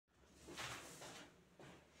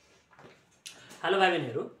Hello भाइ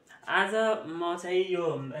बहिनीहरू, आज म चाहिँ यो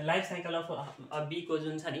लाइफ साइकल अफ अ बीको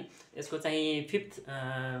जुन छ नि यसको चाहिँ 5th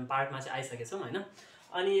पार्टमा चाहिँ आइसकेको छौँ हैन।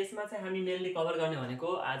 अनि यसमा चाहिँ हामी मेनली कभर गर्ने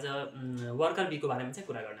भनेको आज वर्कर बीको बारेमा चाहिँ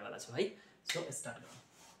कुरा गर्नेवाला छौँ है। सो स्टार्ट गरौँ।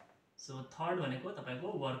 सो थर्ड भनेको तपाईको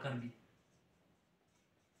वर्कर बी।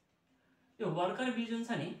 यो वर्कर बी जुन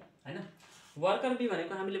छ नि हैन, वर्कर बी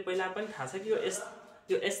भनेको हामीले पहिला पनि थाहा छ कि यो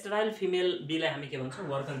एस्टराइल फिमेल बीलाई हामी के भन्छौँ,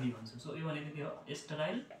 वर्कर बी भन्छौँ। सो यो भनेको के हो,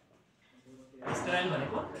 एस्टराइल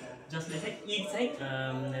भनेको जसले चाहिँ इग चाहिँ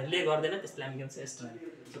ले गर्दैन, त्यसलाई हामी के भन्छौँ, एस्टराइल।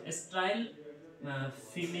 सो एस्टराइल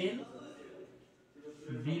फिमेल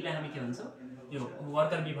बीलाई हामी के भन्छौँ, यो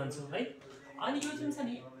वर्कर बी भन्छौँ है। अनि यो जुन छ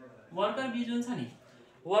नि वर्कर बी जुन छ नि,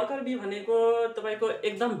 वर्कर बी भनेको तपाईको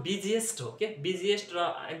एकदम बिजिएस्ट हो के, बिजिएस्ट र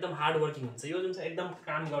एकदम हार्ड वर्किङ हुन्छ। यो जुन छ एकदम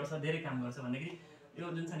काम गर्छ, धेरै काम गर्छ भन्दाखेरि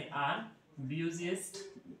यो जुन छ नि are busiest,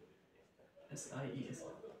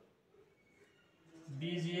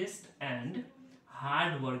 busiest and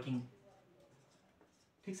hard working,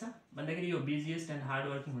 ठीक छ भन्दाखेरि यो बिजिएस्ट एन्ड हार्ड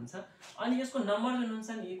वर्किङ हुन्छ। अनि यसको नम्बर जुन हुन्छ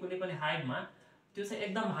नि कुनै पनि हाइटमा त्यो चाहिँ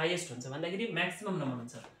एकदम हाईएस्ट हुन्छ भन्दाखेरि म्याक्सिमम नम्बर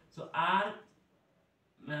हुन्छ। So are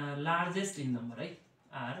largest in number है,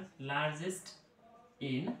 are largest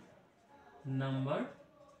in number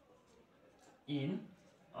in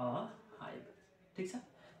a hive, ठीक छ।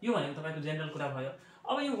 यो भनेको तपाईको जेनरल कुरा भयो।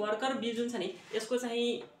 अब यो वर्कर बी जुन छ नि यसको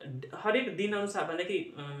चाहिँ हरेक दिन अनुसार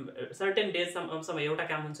भन्दाखेरि सर्टेन डेजसम्म एउटा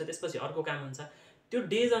काम हुन्छ, त्यसपछि अर्को काम हुन्छ। त्यो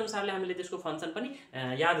डेज अनुसारले हामीले त्यसको फङ्सन पनि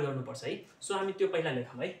याद गर्नुपर्छ है। सो हामी त्यो पहिला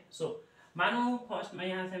लेखौँ है। सो मानौँ फर्स्टमा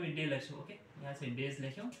यहाँ चाहिँ हामी डे लेख्छौँ, ओके, यहाँ चाहिँ डेज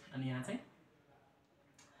लेख्यौँ अनि यहाँ चाहिँ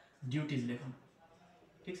ड्युटिज लेखौँ,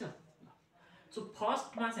 ठीक छ। सो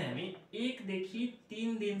फर्स्टमा चाहिँ हामी 1 देखि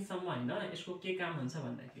 3 दिनसम्म हैन यसको के काम हुन्छ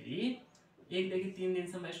भन्दाखेरि 1 देखि 3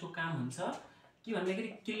 दिनसम्म यसको काम हुन्छ के भन्दाखेरि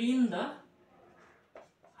क्लिन द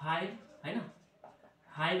हाइभ हैन,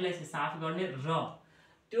 हाइभलाई चाहिँ साफ गर्ने र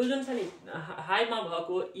त्यो जुन छ नि हाइभमा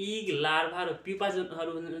भएको इग लार्भा र प्युपा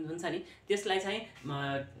जुनहरू हुन्छ नि त्यसलाई चाहिँ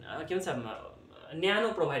के भन्छ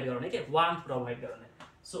न्यानो प्रोभाइड गराउने के, वार्मथ प्रोभाइड गराउने।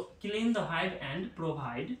 So clean the hive and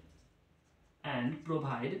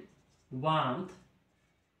provide warmth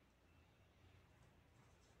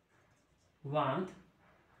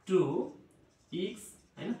to drugs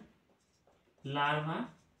हैन, लार्भा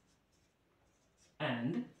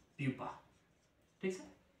एन्ड प्युपा, ठीक छ।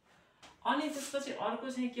 अनि त्यसपछि अर्को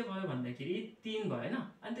चाहिँ के भयो भन्दाखेरि 3 भयो हैन।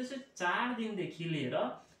 अनि त्यसपछि 4 दिनदेखि लिएर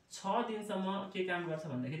 6 दिनसम्म के काम गर्छ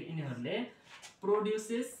भन्दाखेरि यिनीहरूले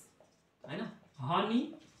प्रोड्युसेस हैन हनी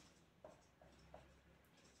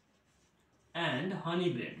एन्ड हनी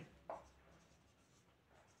ब्रेड,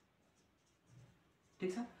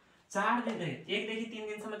 ठीक छ। 4 दिन 1 देखि 3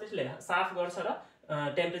 दिनसम्म त्यसले साफ गर्छ र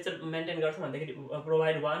टेम्परेचर मेन्टेन गर्छ भन्दाखेरि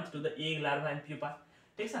provide warmth to the egg larva and pupa,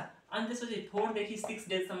 ठीक छ। अनि त्यसपछि 4 देखि 6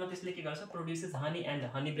 डेजसम्म त्यसले के गर्छ, produces honey and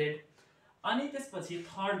honey bread. अनि त्यसपछि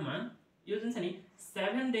थर्डमा यो जुन छ नि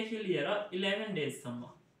 7 देखि लिएर 11 डेजसम्म,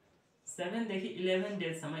 7 देखि 11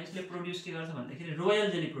 डेजसम्म यसले प्रोड्युस के गर्छ भन्दाखेरि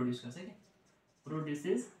रोयल जेली प्रोड्युस गर्छ के,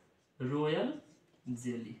 प्रोड्युसेस रोयल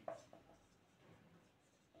जेली,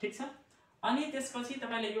 ठीक छ। अनि त्यसपछि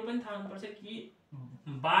तपाईले यो पनि थाहा हुनुपर्छ कि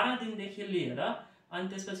 12 दिनदेखि लिएर अनि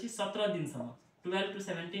त्यसपछि 17 दिनसम्म 12 to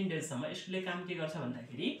 17 डेजसम्म यसले काम के गर्छ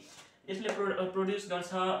भन्दाखेरि यसले प्रोड्युस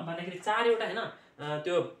गर्छ भन्दाखेरि 4 वटा हैन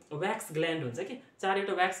त्यो व्याक्स ग्ल्यान्ड हुन्छ कि, 4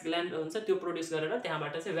 वटा व्याक्स ग्ल्यान्ड हुन्छ, त्यो प्रोड्युस गरेर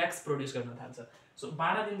त्यहाँबाट चाहिँ व्याक्स प्रोड्युस गर्न थाल्छ। सो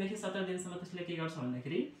 12 दिनदेखि 17 दिनसम्म त्यसले के गर्छ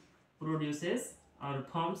भन्दाखेरि प्रोड्युसेस अर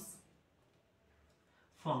फर्म्स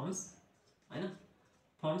हैन,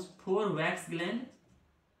 firms 4 wax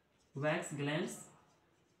glands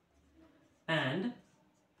and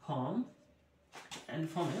form हैन,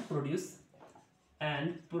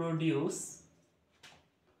 प्रोड्युस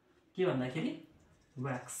के भन्दाखेरि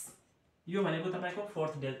व्याक्स। यो भनेको तपाईको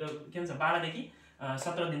 4th डे के भन्छ 12 देखि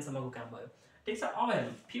 17 दिनसम्मको काम भयो, ठीक छ। अब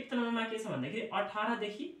हेरौँ 5th नम्बरमा के छ भन्दाखेरि 18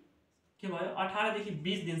 देखि के भयो, 18 देखि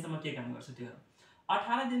 20 दिनसम्म के काम गर्छ त्यो।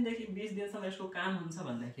 18 दिनदेखि 20 दिनसम्म यसको काम हुन्छ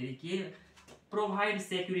भन्दाखेरि के, प्रोभाइड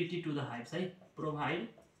सेक्युरिटी टु द हाइभ्स है, प्रोभाइड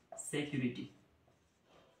सेक्युरिटी,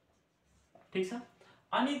 ठीक छ।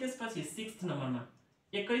 अनि त्यसपछि 6th नम्बरमा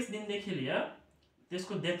 21 दिनदेखि लिएर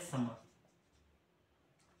त्यसको डेथसम्म,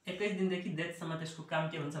 21 दिनदेखि डेथसम्म त्यसको काम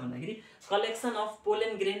के हुन्छ भन्दाखेरि कलेक्सन अफ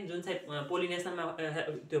पोलेन ग्रेन जुन चाहिँ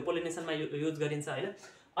पोलिनेसनमा युज गरिन्छ हैन।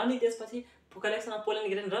 अनि त्यसपछि कलेक्सन अफ पोलेन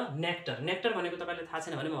ग्रेन र नेक्टर भनेको तपाईलाई थाहा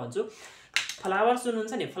छैन भने म भन्छु, फ्लावर्स जुन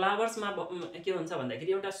हुन्छ नि फ्लावर्समा के हुन्छ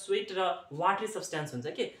भन्दाखेरि एउटा स्वीट र वाटरी सब्स्टेन्स हुन्छ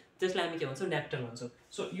कि, त्यसलाई हामी के भन्छौँ, नेक्टर भन्छौँ।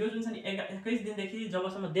 सो यो जुन छ नि 21 दिनदेखि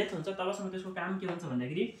जबसम्म डेथ हुन्छ तबसम्म त्यसको काम के हुन्छ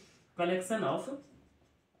भन्दाखेरि कलेक्सन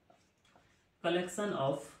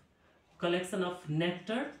अफ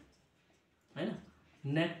नेक्टर हैन,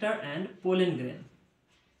 nectar and pollen grain,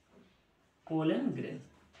 pollen grain.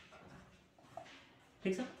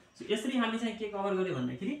 ठिक छ। सो यसरी हामी चाहिँ के कभर गर्यो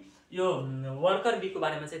भन्दाखेरि यो वर्कर बीको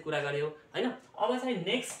बारेमा चाहिँ कुरा गर्यो हैन। अब चाहिँ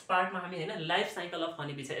नेक्स्ट पार्टमा हामी हैन life cycle of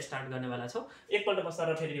honey bee चाहिँ स्टार्ट गर्नेवाला छौँ। एकपल्ट म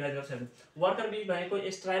सर फेरि रिभाइज गर्छु हेर्नु। वर्कर बी भनेको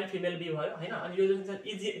एस्ट्राइल फिमेल बी भयो हैन। अनि यो जुन चाहिँ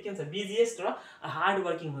इजी के भन्छ बिजिएस्ट र हार्ड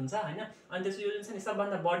वर्किङ हुन्छ हैन। अनि त्यसो यो जुन चाहिँ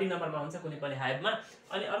सबभन्दा बढी नम्बरमा हुन्छ कुनै पनि हाइभमा।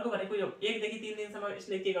 अनि अर्को भनेको यो 1 देखि 3 दिनसम्म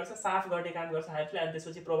यसले के गर्छ साफ गर्ने काम गर्छ हाइभले। अनि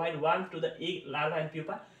त्यसपछि provide warm to the egg larva and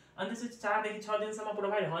pupa. अनि त्यसपछि 4 देखि 6 दिनसम्म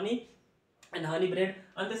provide honey and honey bread.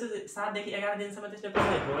 अनि त्यसपछि 7 देखि 11 दिनसम्म त्यसले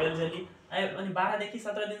प्रोभाइड रोयल जेली। अनि 12 देखि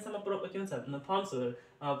 17 दिनसम्म के भन्छ फर्म्स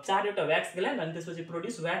 4वटा व्याक्स ग्ल्यान्ड। अनि त्यसपछि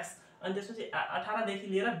प्रोड्युस व्याक्स। अनि त्यसपछि 18 देखि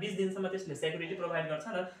लिएर 20 दिनसम्म त्यसले सेक्युरिटी प्रोभाइड गर्छ।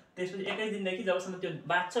 र त्यसपछि 21 दिनदेखि जबसम्म त्यो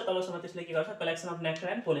बाँच्छ तबसम्म त्यसले के गर्छ collection of nectar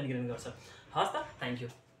and pollen grain गर्छ। हस् त, थ्याङ्क यू।